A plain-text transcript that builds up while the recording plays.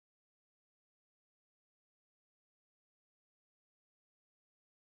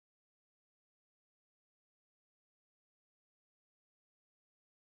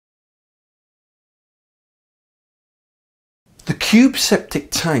Cube Septic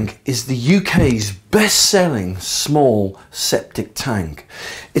Tank is the UK's best-selling small septic tank.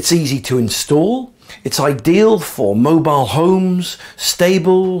 It's easy to install, it's ideal for mobile homes,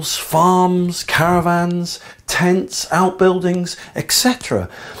 stables, farms, caravans, tents, outbuildings, etc.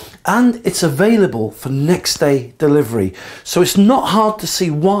 And it's available for next day delivery. So it's not hard to see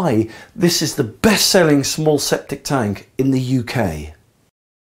why this is the best-selling small septic tank in the UK.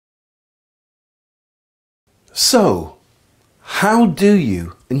 So, how do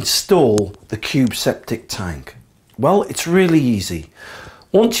you install the Cube Septic Tank? Well, it's really easy.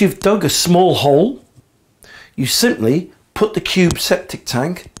 Once you've dug a small hole, you simply put the Cube Septic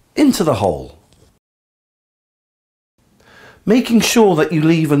Tank into the hole, making sure that you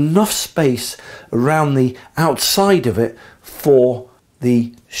leave enough space around the outside of it for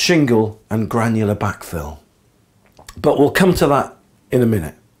the shingle and granular backfill. But we'll come to that in a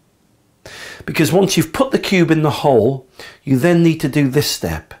minute. Because once you've put the cube in the hole, you then need to do this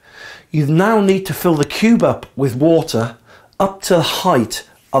step. You now need to fill the cube up with water up to the height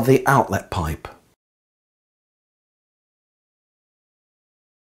of the outlet pipe.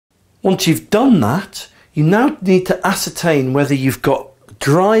 Once you've done that, you now need to ascertain whether you've got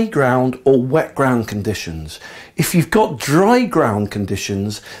dry ground or wet ground conditions. If you've got dry ground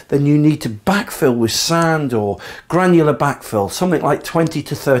conditions, then you need to backfill with sand or granular backfill, something like 20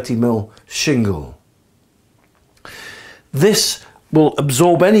 to 30 mil shingle. This will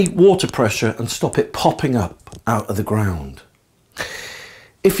absorb any water pressure and stop it popping up out of the ground.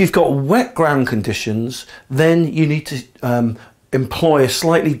 If you've got wet ground conditions, then you need to employ a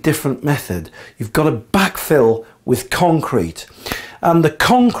slightly different method. You've got to backfill with concrete. And the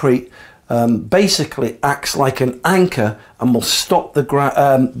concrete basically acts like an anchor and will stop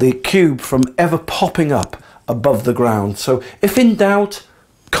the cube from ever popping up above the ground. So if in doubt,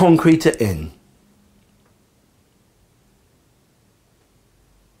 concrete it in.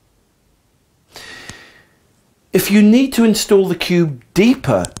 If you need to install the cube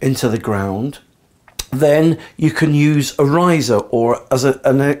deeper into the ground, then you can use a riser or as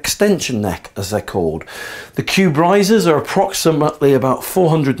an extension neck, as they're called. The cube risers are approximately about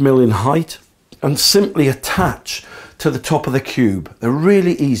 400 mil in height and simply attach to the top of the cube. They're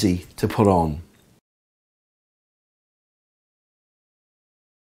really easy to put on.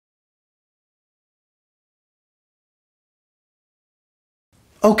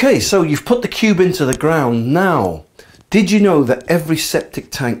 Okay, so you've put the cube into the ground. Now, did you know that every septic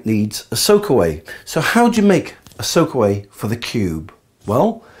tank needs a soakaway? So how do you make a soakaway for the cube?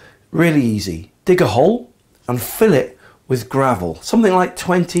 Well, really easy. Dig a hole and fill it with gravel, something like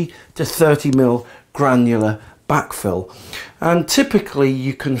 20 to 30 mil granular backfill. And typically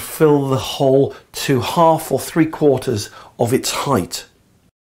you can fill the hole to half or 3/4 of its height.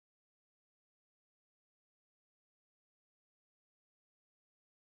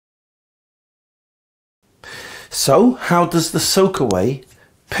 So how does the soakaway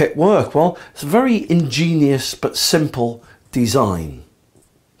pit work? Well, it's a very ingenious but simple design.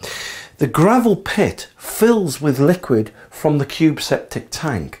 The gravel pit fills with liquid from the cube septic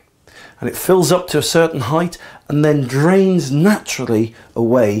tank, and it fills up to a certain height and then drains naturally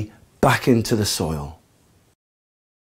away back into the soil.